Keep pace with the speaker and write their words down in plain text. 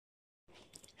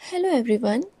Hello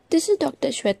everyone, this is Dr.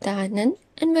 Shweta Anand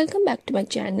and welcome back to my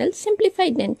channel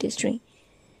Simplified Dentistry.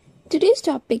 Today's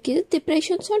topic is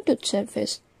depressions on tooth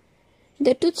surface.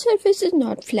 The tooth surface is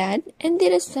not flat and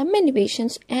there are some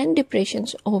elevations and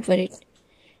depressions over it.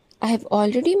 I have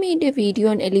already made a video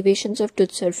on elevations of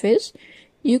tooth surface.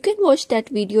 You can watch that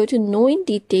video to know in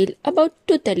detail about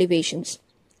tooth elevations.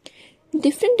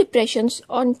 Different depressions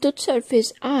on tooth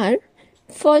surface are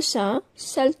fossa,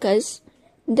 sulcus,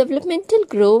 developmental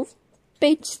groove,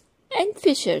 pits, and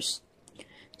fissures.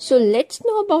 So let's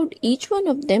know about each one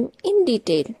of them in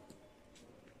detail.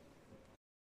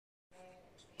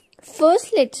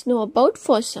 First, let's know about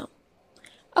fossa.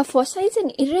 A fossa is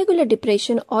an irregular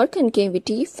depression or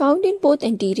concavity found in both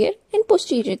anterior and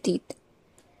posterior teeth.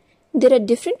 There are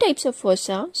different types of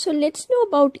fossa, so let's know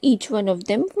about each one of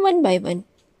them one by one.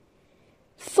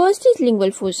 First is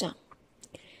lingual fossa.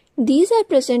 These are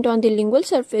present on the lingual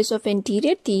surface of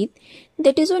anterior teeth,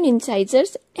 that is on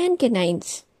incisors and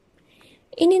canines.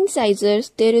 In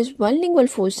incisors, there is one lingual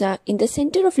fossa in the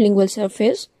center of lingual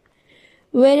surface,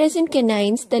 whereas in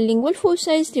canines, the lingual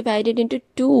fossa is divided into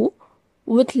two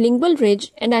with lingual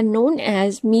ridge and are known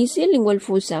as mesial lingual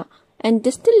fossa and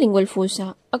distal lingual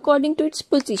fossa according to its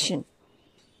position.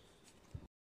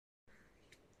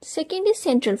 Second is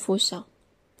central fossa.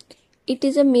 It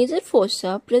is a major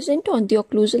fossa present on the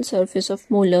occlusal surface of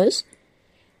molars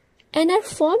and are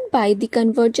formed by the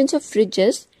convergence of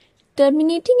ridges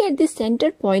terminating at the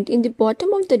center point in the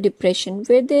bottom of the depression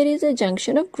where there is a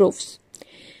junction of grooves.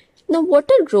 Now what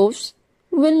are grooves?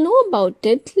 We'll know about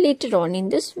it later on in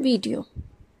this video.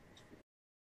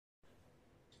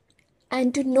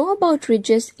 And to know about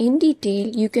ridges in detail,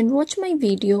 you can watch my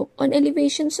video on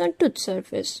elevations on tooth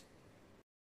surface.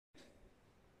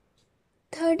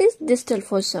 Third is distal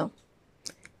fossa.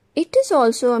 It is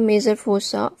also a major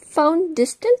fossa found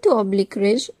distal to oblique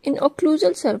ridge in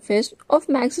occlusal surface of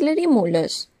maxillary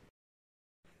molars.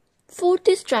 Fourth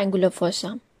is triangular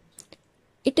fossa.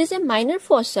 It is a minor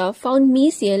fossa found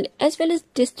mesial as well as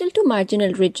distal to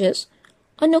marginal ridges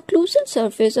on occlusal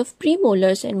surface of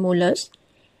premolars and molars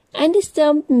and is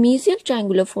termed mesial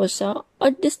triangular fossa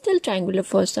or distal triangular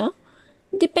fossa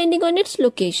depending on its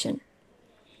location.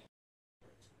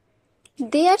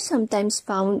 They are sometimes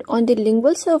found on the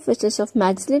lingual surfaces of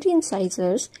maxillary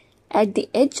incisors at the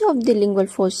edge of the lingual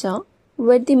fossa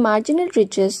where the marginal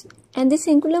ridges and the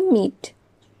cingulum meet.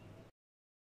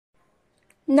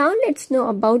 Now let's know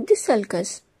about the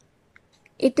sulcus.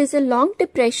 It is a long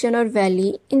depression or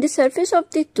valley in the surface of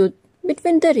the tooth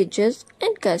between the ridges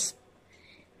and cusp.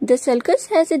 The sulcus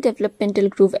has a developmental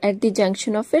groove at the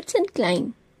junction of its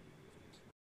incline.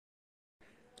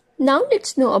 Now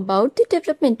let's know about the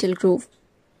developmental groove.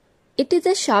 It is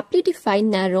a sharply defined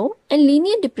narrow and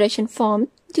linear depression formed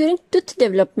during tooth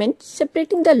development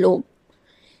separating the lobe.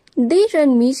 They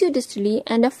run mesiodistally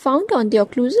and are found on the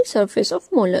occlusal surface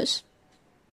of molars.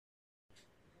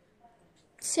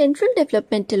 Central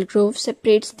developmental groove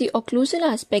separates the occlusal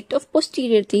aspect of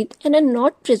posterior teeth and are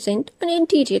not present on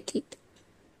anterior teeth.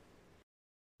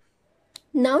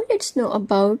 Now let's know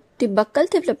about the buccal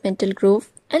developmental groove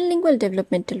and lingual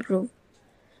developmental groove.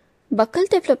 Buccal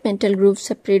developmental grooves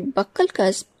separate buccal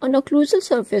cusp on occlusal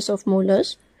surface of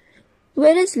molars,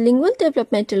 whereas lingual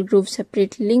developmental grooves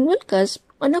separate lingual cusp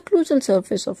on occlusal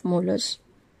surface of molars.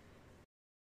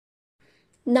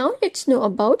 Now let's know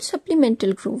about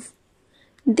supplemental groove.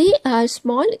 They are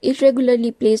small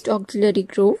irregularly placed auxiliary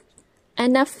groove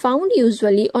and are found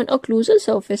usually on occlusal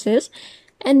surfaces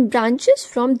and branches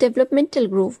from developmental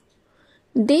groove.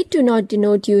 They do not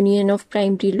denote union of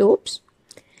primary lobes.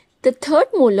 The third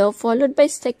molar followed by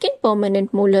second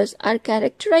permanent molars are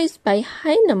characterized by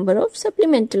high number of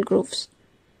supplemental grooves.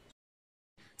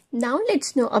 Now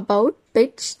let's know about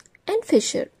pits and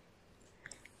fissure.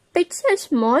 Pits are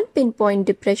small pinpoint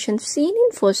depressions seen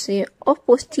in fossae of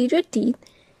posterior teeth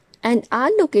and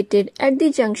are located at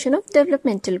the junction of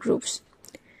developmental grooves,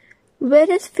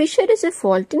 whereas fissure is a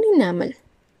fault in enamel.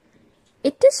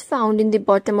 It is found in the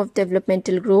bottom of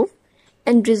developmental groove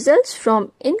and results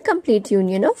from incomplete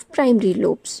union of primary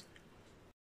lobes.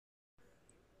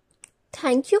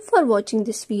 Thank you for watching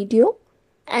this video,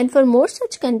 and for more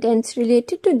such contents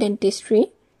related to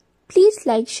dentistry, please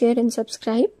like, share and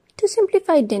subscribe to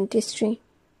Simplified Dentistry.